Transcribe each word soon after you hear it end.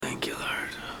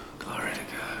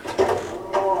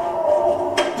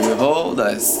Behold,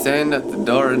 I stand at the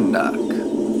door and knock.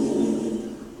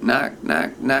 Knock,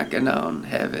 knock, knocking on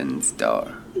heaven's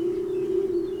door.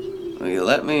 Will you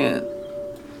let me in?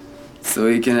 So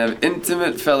we can have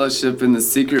intimate fellowship in the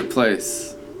secret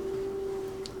place.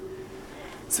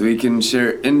 So we can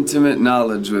share intimate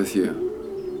knowledge with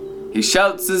you. He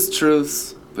shouts his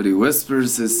truths, but he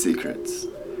whispers his secrets.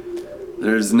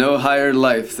 There is no higher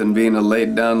life than being a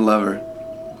laid down lover.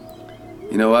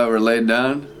 You know why we're laid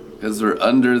down? Because we're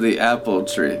under the apple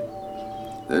tree.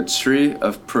 The tree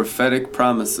of prophetic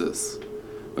promises.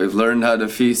 We've learned how to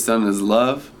feast on his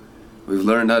love. We've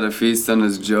learned how to feast on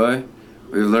his joy.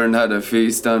 We've learned how to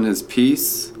feast on his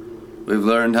peace. We've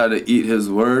learned how to eat his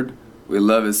word. We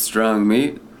love his strong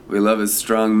meat. We love his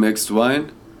strong mixed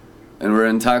wine. And we're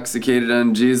intoxicated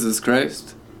on Jesus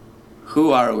Christ. Who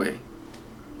are we?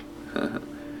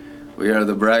 We are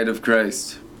the bride of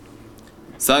Christ.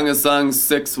 Song of Songs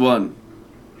 6:1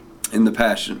 in the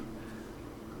Passion.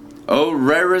 O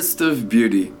rarest of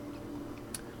beauty,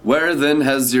 where then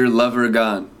has your lover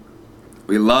gone?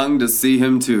 We long to see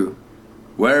him too.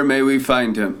 Where may we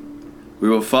find him? We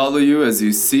will follow you as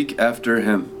you seek after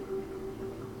him.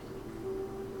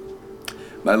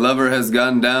 My lover has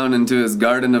gone down into his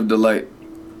garden of delight,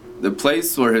 the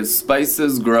place where his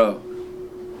spices grow,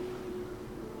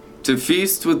 to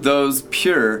feast with those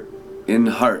pure in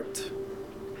heart.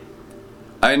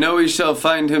 I know we shall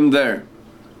find him there.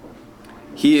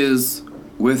 He is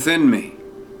within me.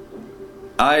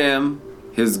 I am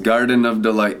his garden of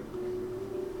delight.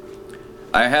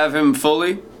 I have him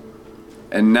fully,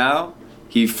 and now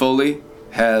he fully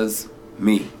has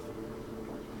me.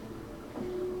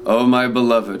 Oh, my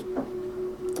beloved,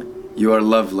 you are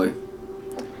lovely.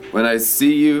 When I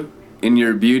see you in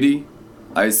your beauty,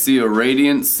 I see a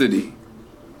radiant city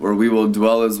where we will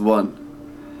dwell as one.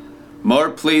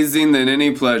 More pleasing than any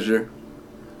pleasure,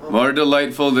 more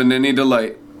delightful than any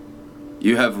delight,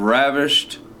 you have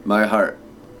ravished my heart,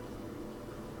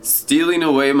 stealing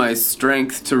away my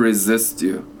strength to resist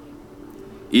you.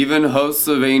 Even hosts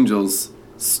of angels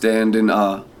stand in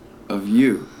awe of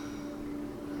you.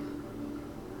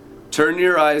 Turn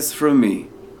your eyes from me.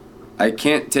 I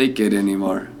can't take it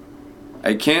anymore.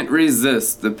 I can't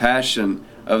resist the passion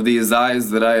of these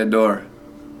eyes that I adore.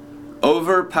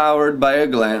 Overpowered by a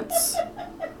glance,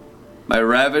 my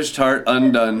ravished heart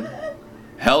undone,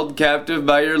 held captive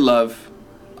by your love,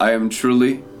 I am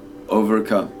truly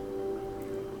overcome.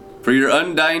 For your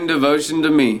undying devotion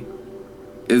to me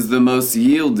is the most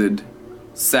yielded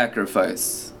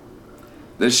sacrifice.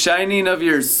 The shining of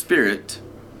your spirit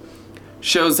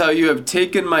shows how you have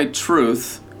taken my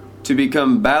truth to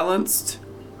become balanced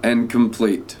and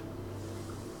complete.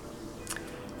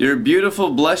 Your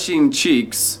beautiful blushing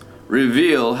cheeks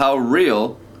reveal how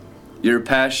real your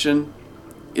passion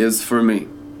is for me,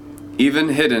 even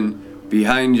hidden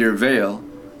behind your veil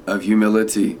of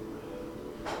humility.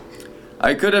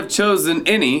 I could have chosen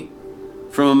any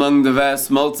from among the vast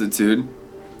multitude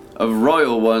of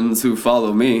royal ones who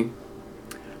follow me,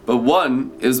 but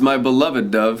one is my beloved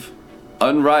dove,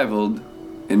 unrivaled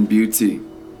in beauty.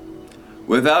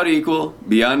 Without equal,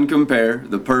 beyond compare,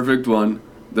 the perfect one,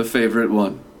 the favorite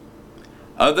one.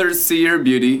 Others see your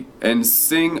beauty and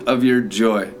sing of your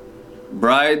joy.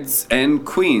 Brides and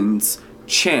queens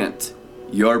chant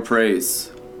your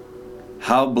praise.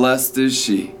 How blessed is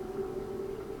she.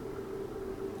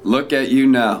 Look at you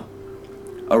now,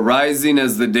 arising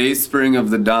as the dayspring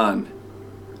of the dawn,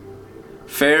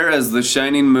 fair as the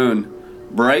shining moon,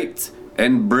 bright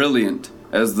and brilliant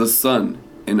as the sun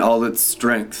in all its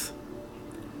strength.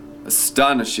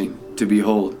 Astonishing to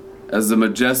behold as the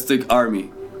majestic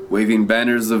army waving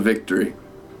banners of victory.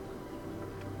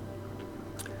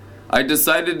 I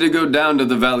decided to go down to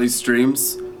the valley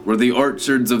streams where the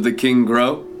orchards of the king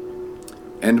grow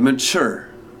and mature.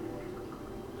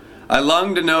 I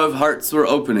long to know if hearts were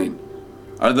opening.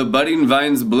 Are the budding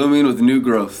vines blooming with new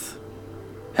growth?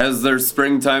 Has their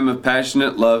springtime of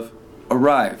passionate love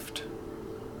arrived?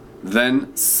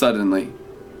 Then, suddenly,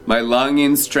 my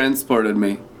longings transported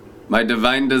me. My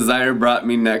divine desire brought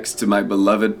me next to my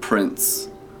beloved prince.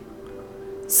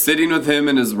 Sitting with him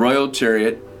in his royal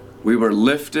chariot, we were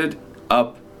lifted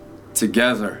up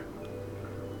together.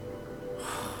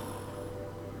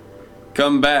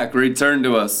 Come back, return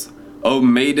to us, O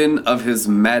maiden of his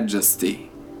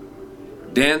majesty.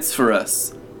 Dance for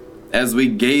us as we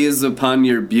gaze upon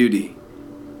your beauty.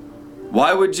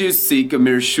 Why would you seek a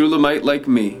mere Shulamite like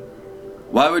me?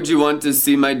 Why would you want to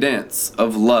see my dance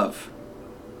of love?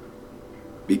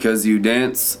 Because you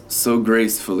dance so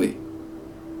gracefully,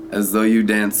 as though you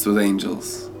danced with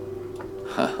angels.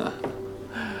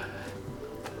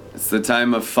 It's the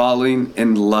time of falling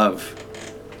in love.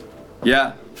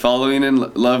 Yeah, following in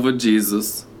love with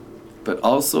Jesus, but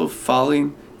also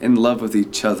falling in love with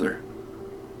each other.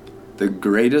 The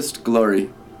greatest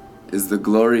glory is the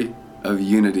glory of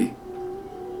unity.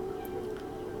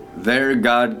 There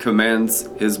God commands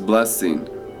his blessing,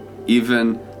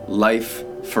 even life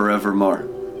forevermore.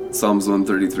 Psalms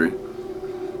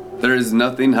 133. There is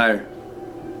nothing higher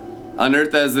on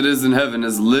earth as it is in heaven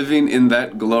as living in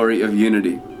that glory of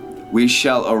unity. We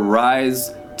shall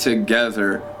arise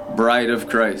together, bride of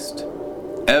Christ.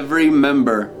 Every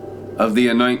member of the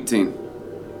anointing.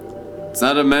 It's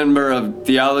not a member of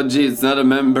theology, it's not a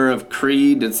member of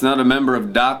creed, it's not a member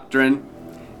of doctrine,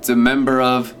 it's a member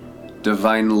of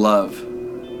divine love.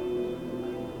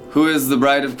 Who is the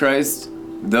bride of Christ?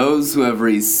 Those who have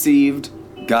received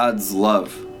God's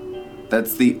love.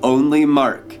 That's the only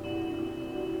mark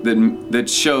that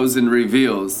shows and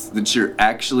reveals that you're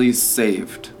actually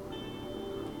saved.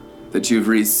 That you've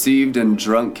received and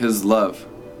drunk his love.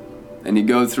 And you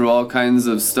go through all kinds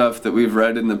of stuff that we've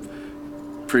read in the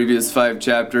previous 5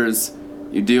 chapters.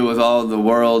 You deal with all the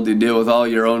world, you deal with all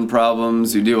your own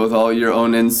problems, you deal with all your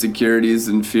own insecurities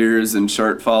and fears and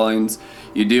shortfallings.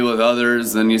 You deal with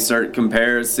others and you start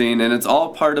comparing, and it's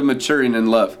all part of maturing in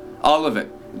love. All of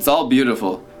it. It's all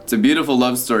beautiful. It's a beautiful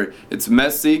love story. It's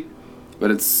messy, but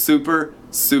it's super,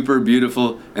 super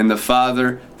beautiful, and the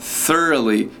Father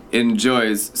thoroughly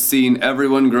enjoys seeing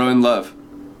everyone grow in love.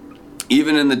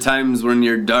 Even in the times when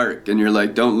you're dark and you're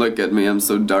like, don't look at me, I'm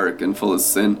so dark and full of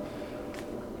sin.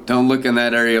 Don't look in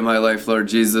that area of my life, Lord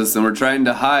Jesus. And we're trying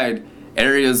to hide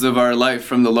areas of our life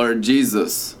from the Lord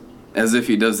Jesus as if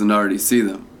he doesn't already see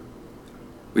them.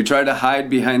 We try to hide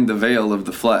behind the veil of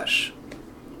the flesh.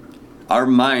 Our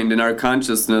mind and our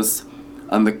consciousness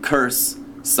on the curse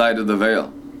side of the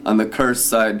veil, on the curse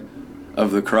side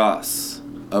of the cross.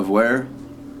 Of where?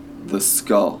 The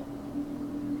skull.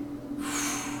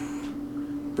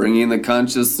 Bringing the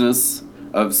consciousness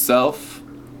of self,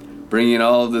 bringing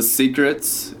all the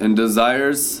secrets and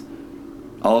desires,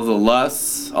 all the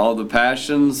lusts, all the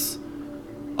passions,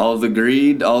 all the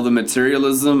greed, all the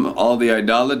materialism, all the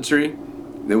idolatry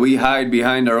that we hide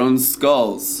behind our own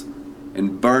skulls,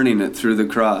 and burning it through the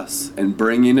cross and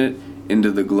bringing it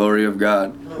into the glory of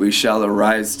God. We shall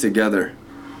arise together.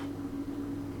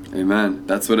 Amen.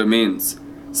 That's what it means.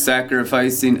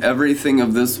 Sacrificing everything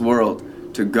of this world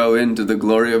to go into the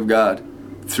glory of God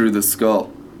through the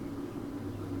skull.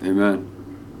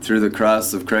 Amen. Through the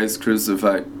cross of Christ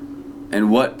crucified.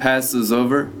 And what passes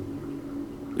over?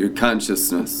 Your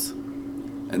consciousness.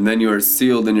 And then you are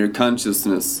sealed in your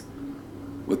consciousness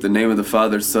with the name of the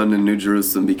Father, Son, and New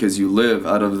Jerusalem, because you live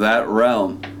out of that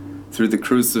realm through the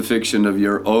crucifixion of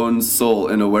your own soul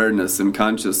and awareness and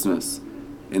consciousness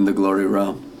in the glory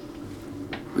realm.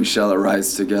 We shall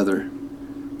arise together.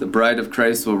 The bride of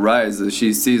Christ will rise as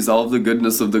she sees all the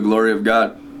goodness of the glory of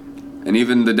God, and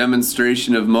even the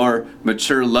demonstration of more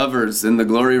mature lovers in the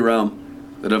glory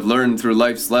realm that have learned through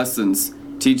life's lessons,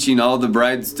 teaching all the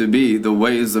brides to be the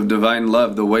ways of divine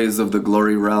love, the ways of the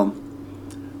glory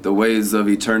realm, the ways of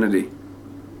eternity,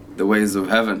 the ways of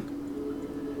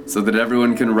heaven, so that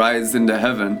everyone can rise into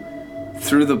heaven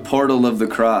through the portal of the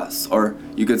cross, or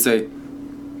you could say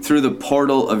through the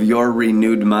portal of your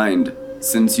renewed mind,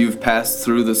 since you've passed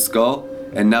through the skull,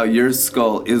 and now your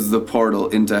skull is the portal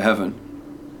into heaven.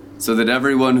 So that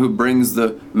everyone who brings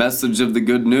the message of the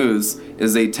good news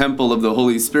is a temple of the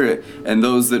Holy Spirit, and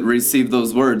those that receive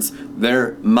those words,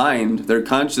 their mind, their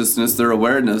consciousness, their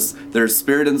awareness, their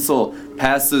spirit and soul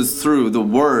passes through the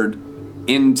word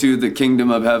into the kingdom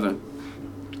of heaven.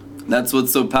 That's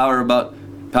what's so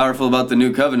powerful about the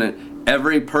new covenant.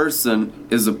 Every person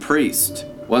is a priest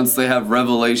once they have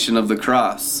revelation of the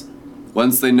cross,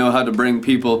 once they know how to bring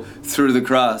people through the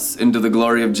cross into the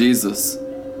glory of Jesus.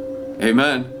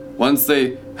 Amen. Once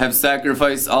they have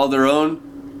sacrificed all their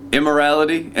own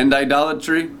immorality and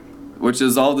idolatry, which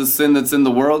is all the sin that's in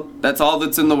the world, that's all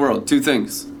that's in the world. 2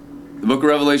 things. The book of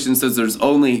Revelation says there's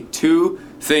only 2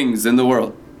 things in the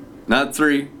world. Not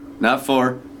 3, not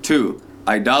 4, 2.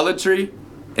 Idolatry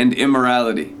and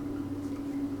immorality.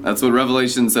 That's what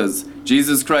Revelation says.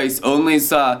 Jesus Christ only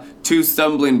saw 2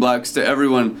 stumbling blocks to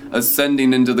everyone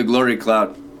ascending into the glory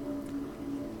cloud.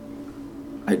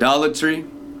 Idolatry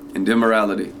and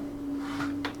immorality.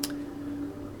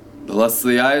 The lust of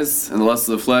the eyes and the lust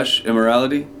of the flesh,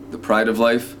 immorality. The pride of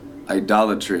life,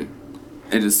 idolatry.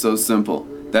 It is so simple.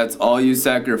 That's all you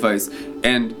sacrifice.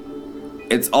 And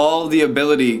it's all the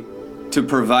ability to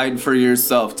provide for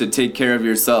yourself, to take care of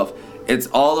yourself. It's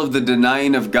all of the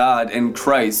denying of God and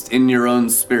Christ in your own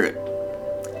spirit.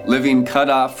 Living cut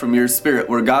off from your spirit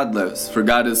where God lives, for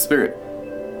God is spirit.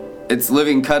 It's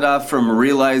living cut off from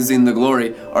realizing the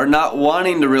glory, or not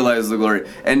wanting to realize the glory,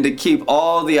 and to keep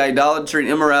all the idolatry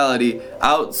and immorality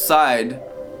outside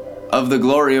of the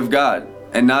glory of God,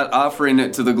 and not offering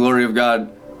it to the glory of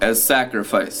God as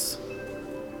sacrifice.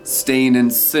 Staying in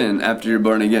sin after you're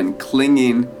born again,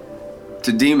 clinging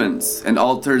to demons and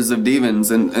altars of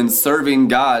demons, and serving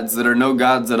gods that are no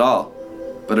gods at all,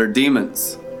 but are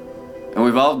demons. And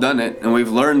we've all done it, and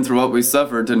we've learned through what we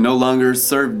suffered to no longer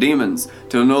serve demons,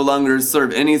 to no longer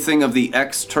serve anything of the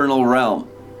external realm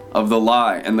of the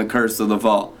lie and the curse of the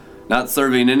fall. Not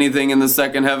serving anything in the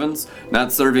second heavens,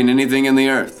 not serving anything in the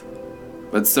earth,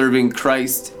 but serving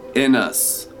Christ in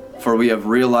us, for we have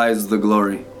realized the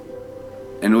glory.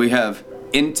 And we have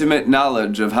intimate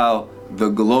knowledge of how the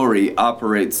glory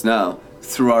operates now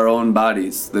through our own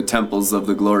bodies, the temples of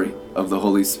the glory of the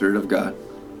Holy Spirit of God.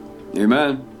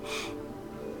 Amen.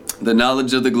 The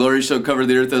knowledge of the glory shall cover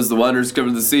the earth as the waters cover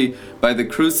the sea, by the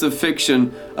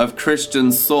crucifixion of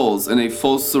Christian souls and a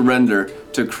full surrender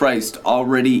to Christ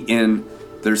already in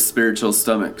their spiritual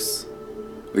stomachs.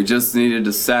 We just needed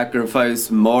to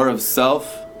sacrifice more of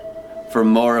self for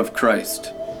more of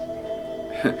Christ.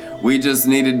 We just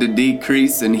needed to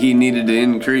decrease and he needed to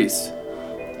increase.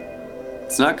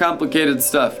 It's not complicated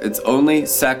stuff. It's only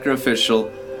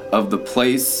sacrificial of the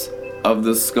place of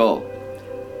the skull.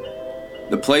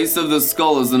 The place of the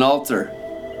skull is an altar.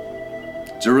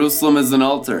 Jerusalem is an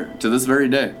altar to this very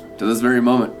day, to this very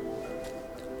moment.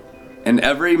 And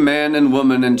every man and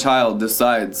woman and child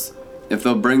decides if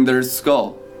they'll bring their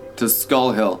skull to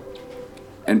Skull Hill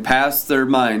and pass their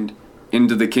mind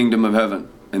into the kingdom of heaven.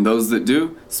 And those that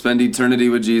do spend eternity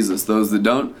with Jesus. Those that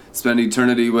don't spend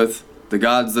eternity with the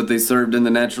gods that they served in the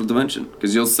natural dimension.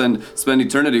 Because you'll spend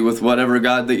eternity with whatever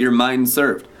God that your mind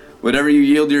served. Whatever you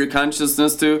yield your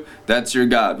consciousness to, that's your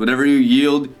God. Whatever you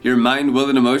yield your mind, will,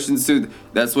 and emotions to,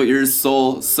 that's what your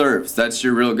soul serves. That's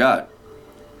your real God.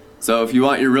 So if you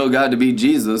want your real God to be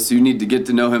Jesus, you need to get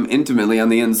to know him intimately on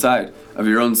the inside of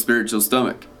your own spiritual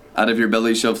stomach. Out of your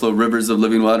belly shall flow rivers of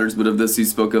living waters, but of this he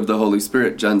spoke of the Holy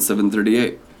Spirit. John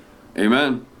 7:38.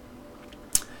 Amen.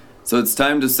 So it's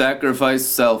time to sacrifice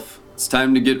self. It's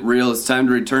time to get real. It's time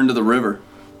to return to the river.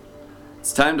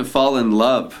 It's time to fall in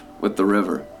love with the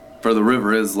river. For the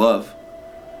river is love.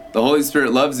 The Holy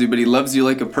Spirit loves you, but he loves you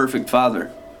like a perfect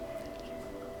father.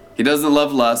 He doesn't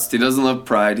love lust. He doesn't love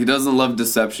pride. He doesn't love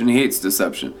deception. He hates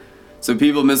deception. So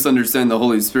people misunderstand the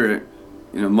Holy Spirit,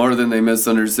 more than they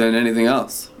misunderstand anything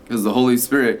else. Because the Holy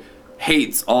Spirit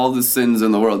hates all the sins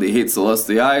in the world. He hates the lust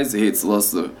of the eyes. He hates the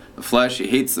lust of the flesh. He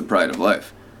hates the pride of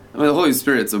life. The Holy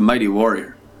Spirit's a mighty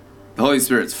warrior. The Holy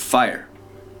Spirit's fire.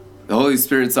 The Holy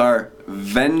Spirit's our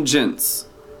vengeance.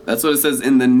 That's what it says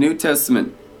in the New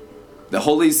Testament. The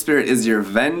Holy Spirit is your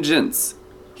vengeance.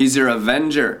 He's your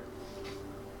avenger.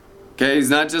 Okay, he's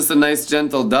not just a nice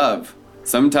gentle dove.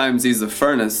 Sometimes he's a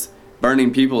furnace,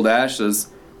 burning people to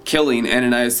ashes, killing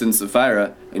Ananias and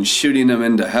Sapphira, and shooting them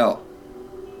into hell.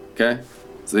 Okay?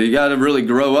 So you got to really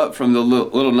grow up from the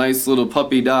little nice little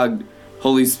puppy dog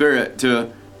Holy Spirit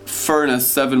to furnace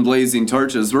 7 blazing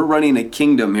torches. We're running a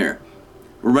kingdom here.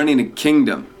 We're running a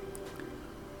kingdom.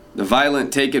 The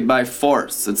violent take it by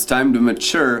force. It's time to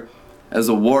mature as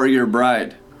a warrior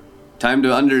bride. Time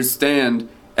to understand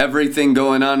everything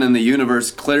going on in the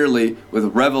universe clearly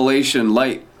with revelation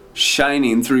light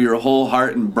shining through your whole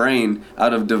heart and brain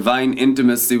out of divine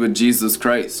intimacy with Jesus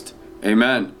Christ.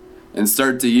 Amen. And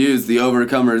start to use the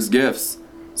overcomer's gifts.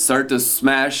 Start to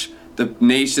smash the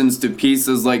nations to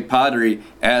pieces like pottery,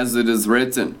 as it is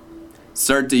written.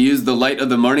 Start to use the light of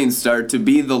the morning star to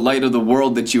be the light of the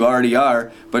world that you already are,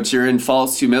 but you're in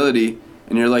false humility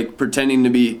and you're like pretending to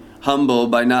be humble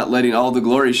by not letting all the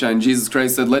glory shine. Jesus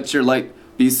Christ said, let your light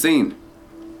be seen.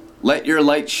 Let your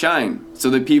light shine so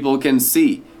that people can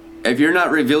see. If you're not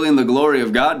revealing the glory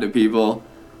of God to people,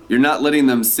 you're not letting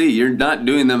them see. You're not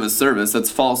doing them a service.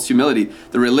 That's false humility.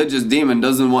 The religious demon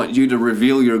doesn't want you to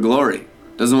reveal your glory.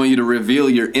 Doesn't want you to reveal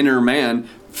your inner man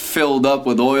filled up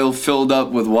with oil, filled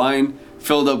up with wine,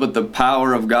 filled up with the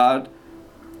power of God,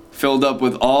 filled up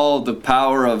with all the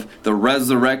power of the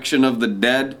resurrection of the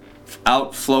dead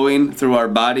outflowing through our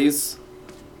bodies.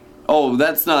 Oh,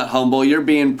 that's not humble. You're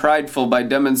being prideful by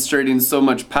demonstrating so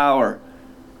much power,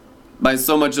 by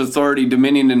so much authority,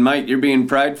 dominion, and might. You're being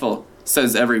prideful,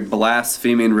 says every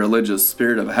blaspheming religious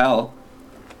spirit of hell.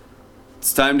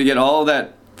 It's time to get all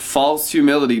that false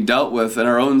humility dealt with in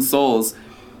our own souls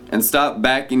and stop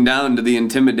backing down to the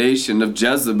intimidation of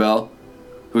Jezebel,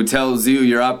 who tells you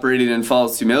you're operating in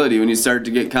false humility when you start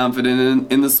to get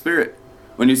confident in the Spirit.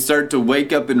 When you start to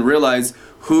wake up and realize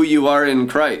who you are in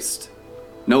Christ.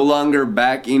 No longer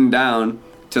backing down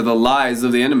to the lies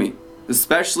of the enemy.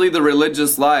 especially the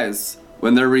religious lies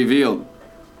when they're revealed.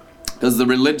 Because the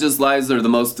religious lies are the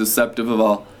most deceptive of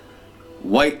all.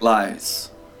 White lies.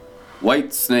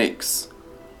 White snakes.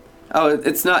 Oh,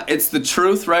 it's not, it's the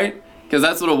truth, right? Because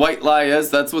that's what a white lie is.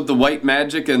 That's what the white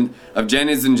magic of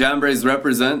Jannes and Jambres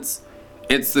represents.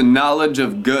 It's the knowledge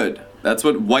of good. That's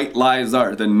what white lies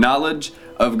are. The knowledge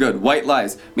of good. White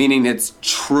lies, meaning it's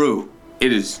true.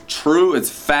 It is true. It's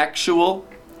factual.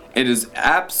 It is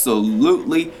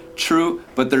absolutely true,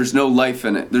 but there's no life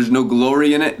in it. There's no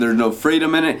glory in it. There's no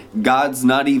freedom in it. God's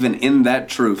not even in that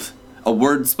truth. A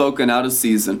word spoken out of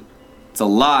season. It's a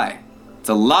lie. It's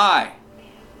a lie.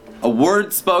 A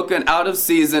word spoken out of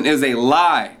season is a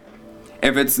lie.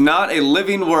 If it's not a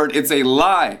living word, it's a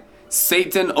lie.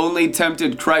 Satan only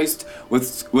tempted Christ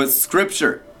with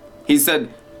scripture. He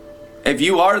said, if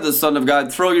you are the Son of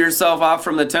God, throw yourself off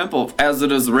from the temple. As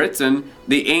it is written,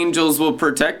 the angels will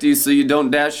protect you so you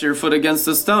don't dash your foot against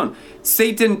a stone.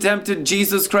 Satan tempted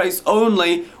Jesus Christ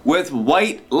only with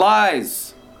white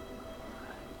lies.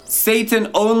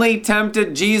 Satan only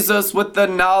tempted Jesus with the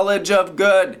knowledge of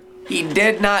good. He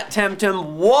did not tempt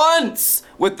him once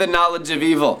with the knowledge of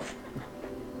evil.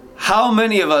 How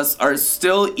many of us are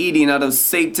still eating out of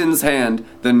Satan's hand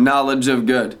the knowledge of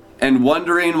good and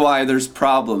wondering why there's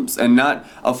problems and not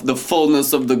of the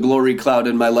fullness of the glory cloud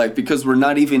in my life? Because we're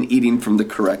not even eating from the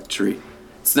correct tree.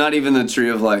 It's not even the tree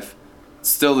of life. It's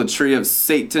still the tree of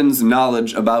Satan's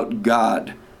knowledge about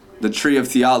God. The tree of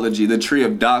theology, the tree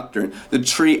of doctrine, the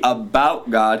tree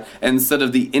about God, instead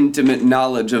of the intimate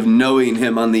knowledge of knowing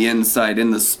Him on the inside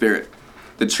in the Spirit.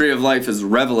 The tree of life is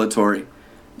revelatory.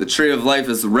 The tree of life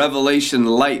is revelation,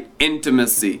 light,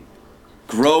 intimacy,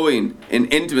 growing in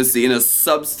intimacy, in a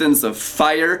substance of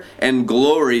fire and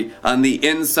glory on the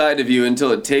inside of you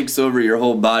until it takes over your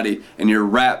whole body and you're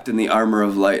wrapped in the armor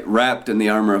of light, wrapped in the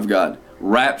armor of God,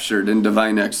 raptured in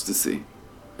divine ecstasy.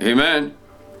 Amen.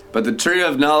 But the tree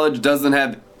of knowledge doesn't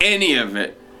have any of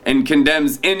it and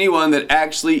condemns anyone that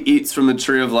actually eats from the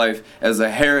tree of life as a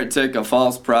heretic, a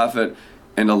false prophet,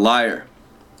 and a liar.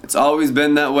 It's always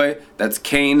been that way. That's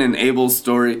Cain and Abel's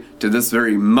story to this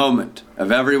very moment of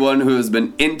everyone who has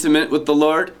been intimate with the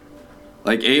Lord,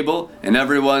 like Abel, and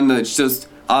everyone that's just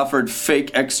offered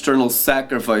fake external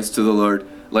sacrifice to the Lord,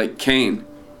 like Cain.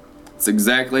 It's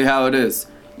exactly how it is.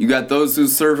 You got those who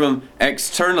serve Him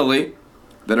externally,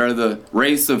 that are the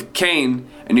race of Cain,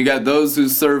 and you got those who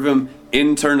serve Him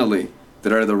internally,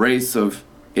 that are the race of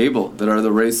Abel, that are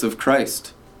the race of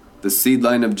Christ. The seed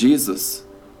line of Jesus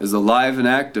is alive and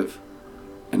active,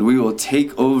 and we will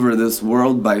take over this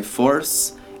world by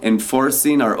force,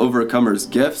 enforcing our overcomers'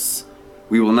 gifts.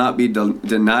 We will not be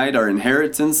denied our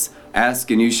inheritance. Ask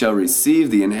and you shall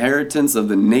receive the inheritance of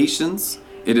the nations.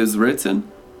 It is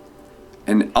written.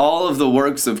 And all of the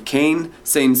works of Cain,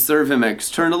 saying serve him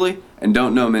externally and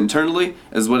don't know Him internally,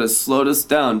 is what has slowed us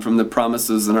down from the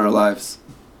promises in our lives.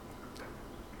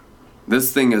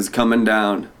 This thing is coming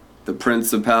down, the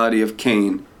principality of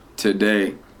Cain,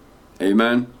 today.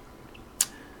 Amen.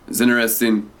 It's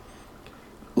interesting.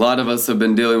 A lot of us have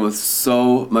been dealing with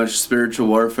so much spiritual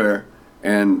warfare,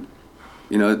 and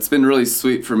it's been really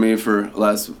sweet for me for the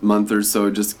last month or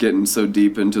so, just getting so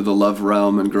deep into the love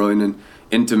realm and growing in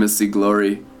intimacy,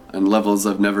 glory, and levels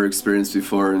I've never experienced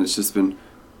before, and it's just been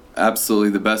absolutely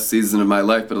the best season of my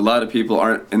life. But a lot of people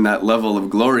aren't in that level of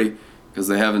glory because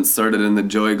they haven't started in the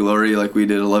joy glory like we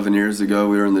did 11 years ago.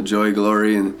 We were in the joy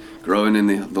glory and growing in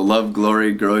the love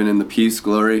glory, growing in the peace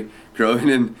glory, growing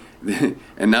in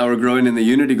and now we're growing in the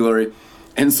unity glory.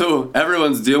 And so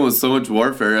everyone's dealing with so much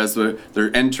warfare as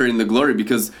they're entering the glory,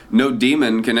 because no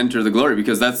demon can enter the glory,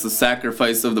 because that's the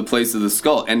sacrifice of the place of the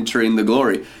skull, entering the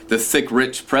glory. The thick,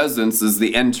 rich presence is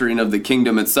the entering of the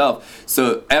kingdom itself.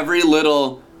 So every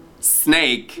little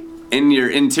snake in your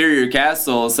interior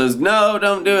castle says, no,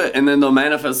 don't do it. And then they'll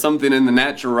manifest something in the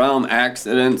natural realm,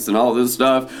 accidents and all this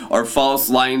stuff, or false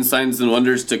lying signs and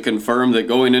wonders to confirm that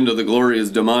going into the glory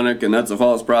is demonic, and that's a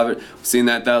false prophet. We've seen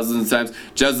that thousands of times.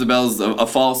 Jezebel's a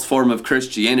false form of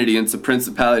Christianity, and it's a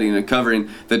principality and a covering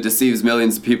that deceives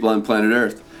millions of people on planet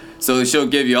Earth. So she'll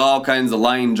give you all kinds of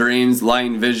lying dreams,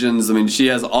 lying visions. I mean, she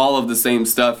has all of the same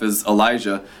stuff as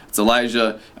Elijah. It's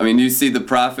Elijah. I mean, you see the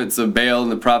prophets of Baal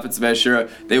and the prophets of Asherah,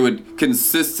 they would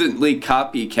consistently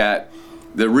copycat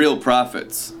the real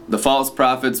prophets. The false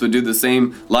prophets would do the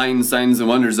same lying signs and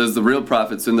wonders as the real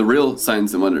prophets and the real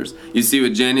signs and wonders. You see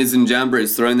with Jannes and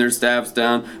Jambres throwing their staffs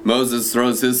down, Moses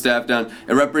throws his staff down.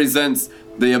 It represents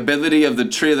the ability of the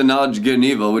tree of the knowledge of good and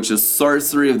evil, which is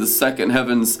sorcery of the second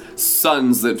heaven's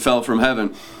sons that fell from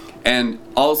heaven. And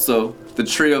also the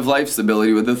tree of life's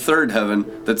ability with the third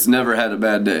heaven that's never had a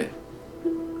bad day.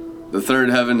 The third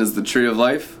heaven is the tree of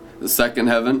life. the second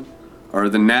heaven, or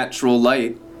the natural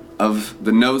light of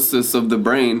the gnosis of the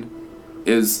brain,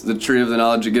 is the tree of the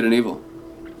knowledge of good and evil.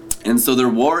 And so they're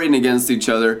warring against each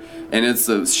other, and it's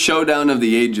a showdown of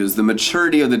the ages, the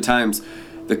maturity of the times,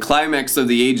 the climax of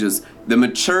the ages, the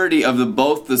maturity of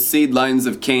both the seed lines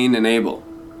of Cain and Abel,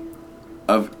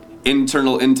 of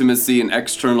internal intimacy and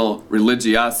external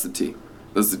religiosity.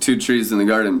 Those are the two trees in the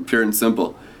garden, pure and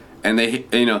simple. And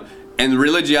and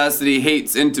religiosity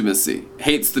hates intimacy,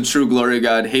 hates the true glory of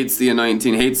God, hates the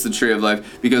anointing, hates the tree of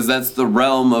life, because that's the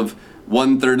realm of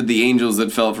 1/3 of the angels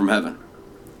that fell from heaven.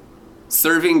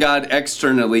 Serving God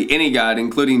externally, any God,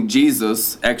 including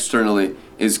Jesus externally,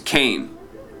 is Cain.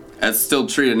 That's still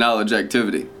tree of knowledge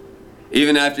activity.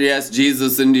 Even after you ask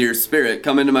Jesus into your spirit,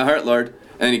 come into my heart, Lord,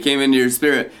 and he came into your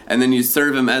spirit, and then you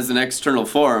serve him as an external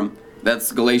form,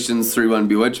 that's Galatians 3:1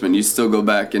 bewitchment. You still go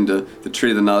back into the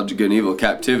tree of the knowledge of good and evil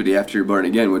captivity after you're born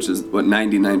again, which is what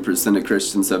 99% of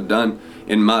Christians have done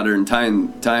in modern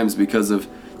times because of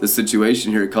the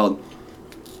situation here called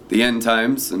the end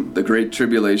times and the great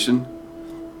tribulation.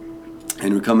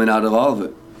 And we're coming out of all of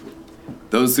it.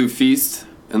 Those who feast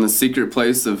in the secret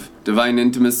place of divine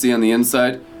intimacy on the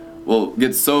inside will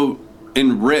get so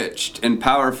enriched and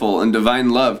powerful in divine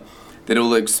love that it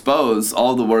will expose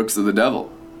all the works of the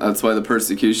devil. That's why the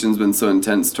persecution's been so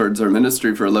intense towards our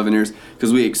ministry for 11 years,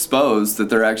 because we expose that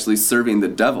they're actually serving the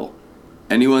devil.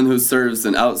 Anyone who serves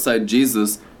an outside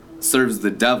Jesus serves the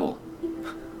devil.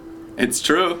 It's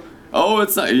true. Oh,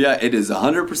 it's not. Yeah, it is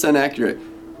 100% accurate.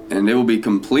 And it will be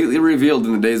completely revealed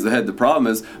in the days ahead. The problem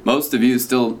is, most of you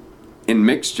still in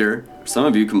mixture, some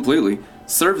of you completely,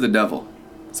 serve the devil.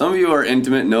 Some of you are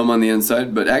intimate, know him on the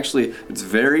inside, but actually it's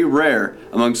very rare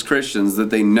amongst Christians that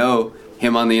they know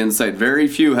him on the inside. Very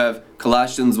few have,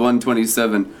 Colossians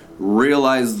 1:27,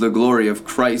 realized the glory of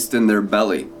Christ in their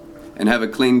belly and have a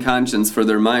clean conscience for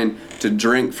their mind to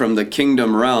drink from the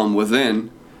kingdom realm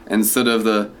within instead of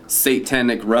the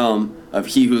satanic realm of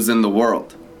he who's in the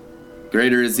world.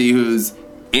 Greater is he who's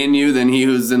in you than he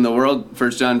who's in the world,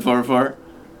 1 John 4:4.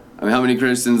 I mean, how many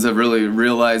Christians have really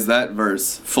realized that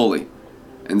verse fully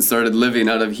and started living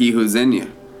out of he who's in you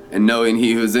and knowing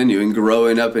he who's in you and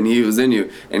growing up in he who's in you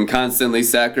and constantly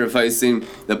sacrificing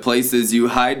the places you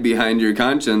hide behind your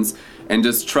conscience and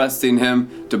just trusting him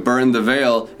to burn the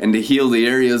veil and to heal the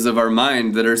areas of our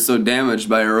mind that are so damaged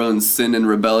by our own sin and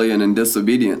rebellion and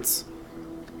disobedience.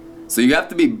 So you have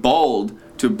to be bold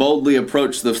to boldly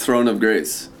approach the throne of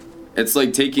grace. It's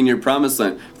like taking your promised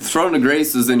land. The throne of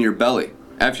grace is in your belly.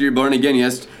 After you're born again,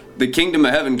 yes, the kingdom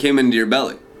of heaven came into your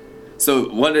belly. So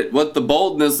what the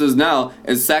boldness is now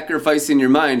is sacrificing your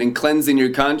mind and cleansing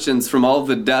your conscience from all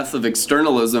the death of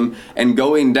externalism and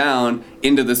going down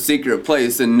into the secret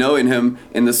place and knowing him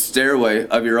in the stairway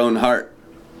of your own heart,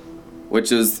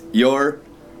 which is your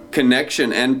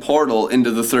connection and portal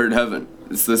into the third heaven.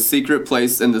 It's the secret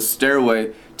place and the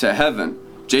stairway to heaven.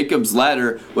 Jacob's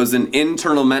ladder was an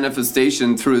internal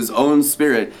manifestation through his own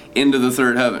spirit into the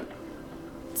third heaven.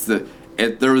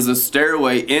 There was a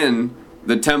stairway in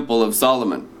the temple of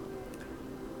Solomon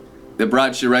that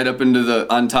brought you right up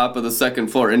into on top of the second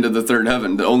floor into the third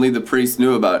heaven that only the priest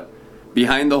knew about.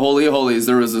 Behind the Holy of Holies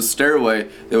there was a stairway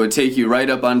that would take you right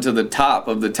up onto the top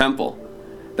of the temple.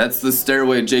 That's the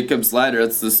stairway, Jacob's ladder.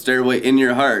 That's the stairway in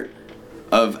your heart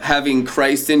of having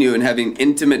Christ in you and having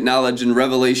intimate knowledge and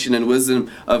revelation and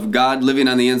wisdom of God living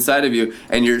on the inside of you,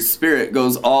 and your spirit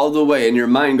goes all the way and your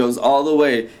mind goes all the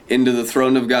way into the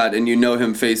throne of God, and you know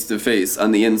him face to face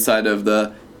on the inside of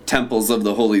the temples of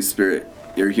the Holy Spirit,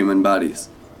 your human bodies.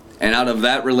 And out of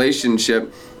that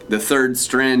relationship, the third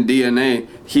strand, DNA,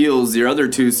 heals your other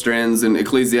two strands, and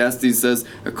Ecclesiastes says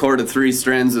a cord of 3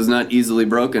 strands is not easily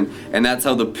broken. And that's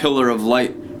how the pillar of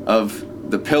light of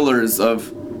the pillars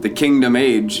of the kingdom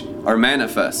age are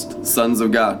manifest, sons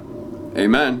of God.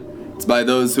 Amen. It's by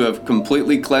those who have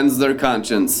completely cleansed their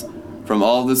conscience from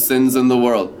all the sins in the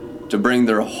world to bring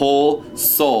their whole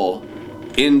soul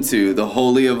into the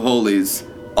Holy of Holies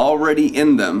already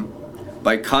in them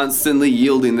by constantly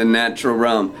yielding the natural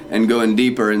realm and going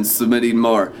deeper and submitting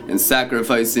more and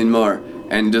sacrificing more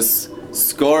and just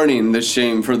scorning the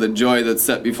shame for the joy that's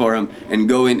set before him and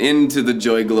going into the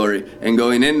joy glory and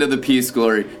going into the peace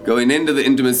glory, going into the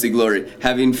intimacy glory,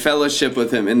 having fellowship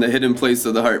with him in the hidden place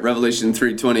of the heart, Revelation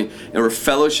 3:20, and we're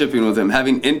fellowshipping with him,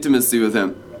 having intimacy with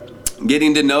him,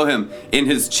 getting to know him in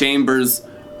his chambers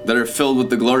that are filled with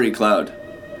the glory cloud.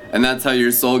 And that's how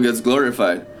your soul gets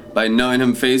glorified, by knowing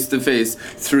him face to face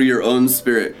through your own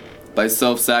spirit, by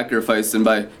self-sacrifice and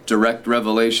by direct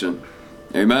revelation.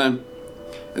 Amen.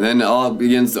 And then it all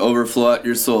begins to overflow out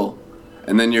your soul.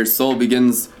 And then your soul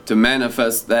begins to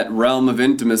manifest that realm of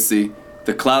intimacy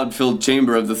The cloud-filled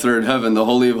chamber of the third heaven, the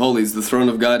Holy of Holies, the throne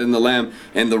of God and the Lamb,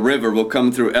 and the river will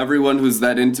come through everyone who's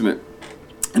that intimate.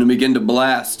 And it'll begin to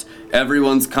blast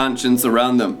everyone's conscience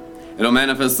around them. It'll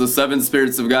manifest the seven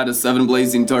spirits of God as seven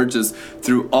blazing torches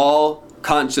through all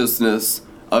consciousness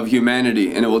of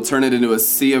humanity, and it will turn it into a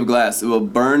sea of glass. It will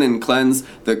burn and cleanse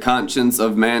the conscience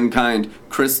of mankind,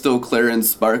 crystal clear and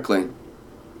sparkling.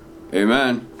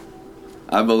 Amen.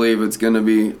 I believe it's going to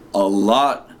be a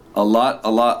lot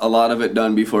of it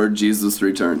done before Jesus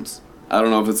returns. I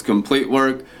don't know if it's complete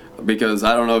work, because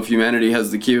I don't know if humanity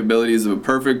has the capabilities of a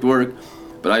perfect work,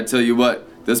 but I tell you what,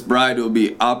 this bride will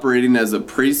be operating as a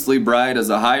priestly bride, as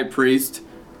a high priest,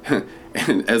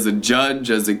 and as a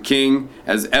judge, as a king,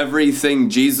 as everything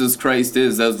Jesus Christ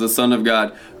is, as the Son of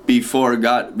God, before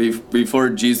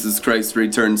Jesus Christ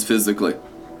returns physically.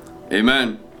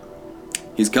 Amen.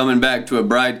 He's coming back to a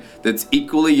bride that's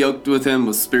equally yoked with him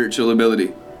with spiritual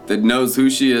ability, that knows who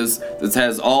she is, that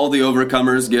has all the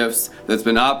overcomer's gifts, that's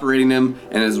been operating him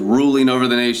and is ruling over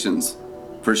the nations,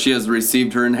 for she has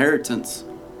received her inheritance.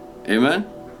 Amen.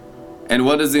 And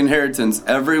what is the inheritance?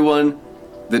 Everyone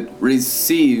that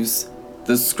receives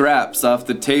the scraps off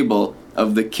the table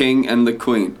of the king and the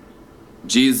queen,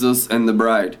 Jesus and the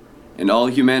bride, and all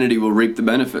humanity will reap the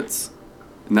benefits.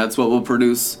 And that's what will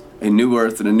produce a new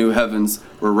earth and a new heavens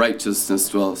where righteousness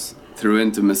dwells through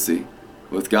intimacy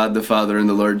with God the Father and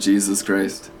the Lord Jesus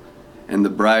Christ. And the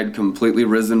bride completely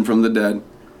risen from the dead,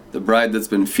 the bride that's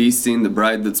been feasting, the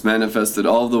bride that's manifested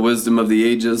all the wisdom of the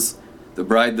ages, the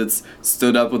bride that's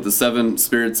stood up with the seven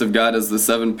spirits of God as the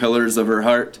seven pillars of her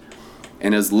heart,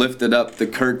 and has lifted up the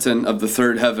curtain of the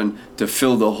third heaven to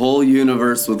fill the whole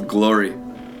universe with glory.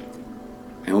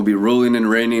 And will be ruling and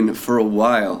reigning for a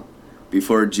while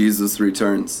before Jesus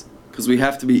returns. Because we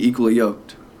have to be equally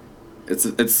yoked.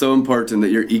 It's so important that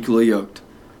you're equally yoked.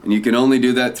 And you can only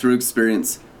do that through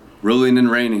experience, ruling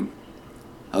and reigning.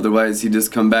 Otherwise, you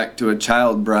just come back to a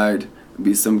child bride and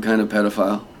be some kind of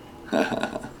pedophile.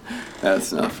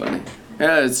 That's not funny.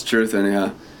 Yeah, it's truth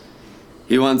anyhow.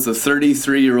 He wants a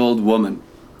 33-year-old woman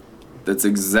that's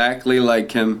exactly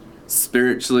like him,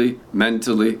 spiritually,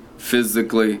 mentally,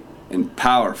 physically, and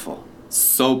powerful.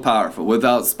 So powerful,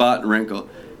 without spot and wrinkle.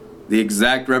 The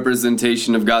exact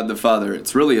representation of God the Father.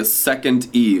 It's really a second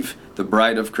Eve, the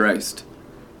bride of Christ.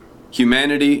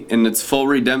 Humanity in its full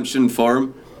redemption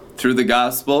form through the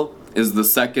gospel is the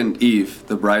second Eve,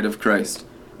 the bride of Christ.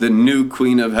 The new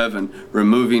Queen of Heaven,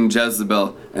 removing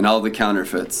Jezebel and all the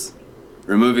counterfeits.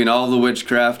 Removing all the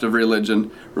witchcraft of religion,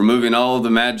 removing all the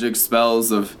magic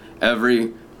spells of every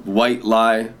white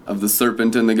lie of the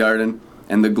serpent in the garden,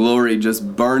 and the glory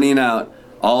just burning out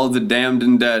all the damned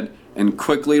and dead, and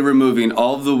quickly removing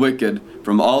all the wicked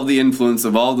from all the influence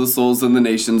of all the souls in the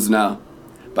nations now,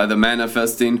 by the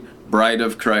manifesting bride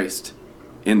of Christ,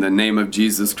 in the name of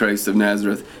Jesus Christ of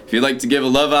Nazareth. If you'd like to give a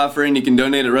love offering, you can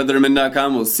donate at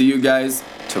redletterman.com. We'll see you guys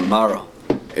tomorrow.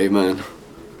 Amen.